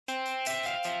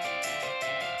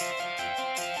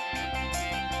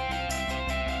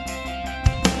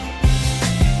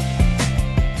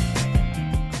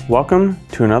Welcome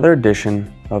to another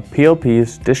edition of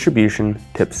PLP's distribution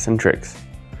tips and tricks.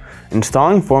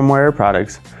 Installing form wire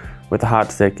products with a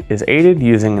hot stick is aided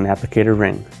using an applicator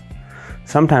ring.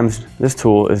 Sometimes this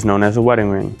tool is known as a wedding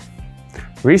ring.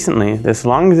 Recently, this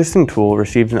long-existing tool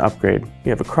received an upgrade.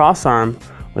 We have a cross arm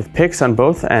with picks on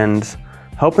both ends,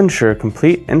 help ensure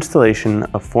complete installation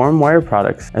of form wire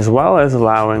products, as well as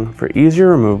allowing for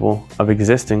easier removal of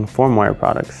existing form wire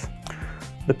products.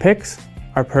 The picks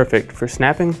are perfect for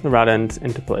snapping the rod ends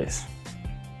into place,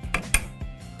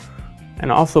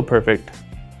 and also perfect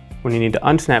when you need to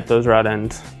unsnap those rod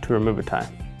ends to remove a tie.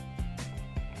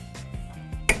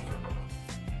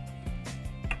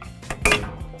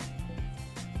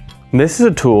 This is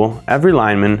a tool every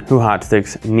lineman who hot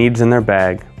sticks needs in their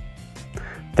bag.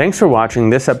 Thanks for watching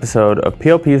this episode of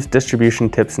PLP's distribution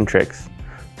tips and tricks.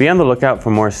 Be on the lookout for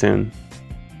more soon.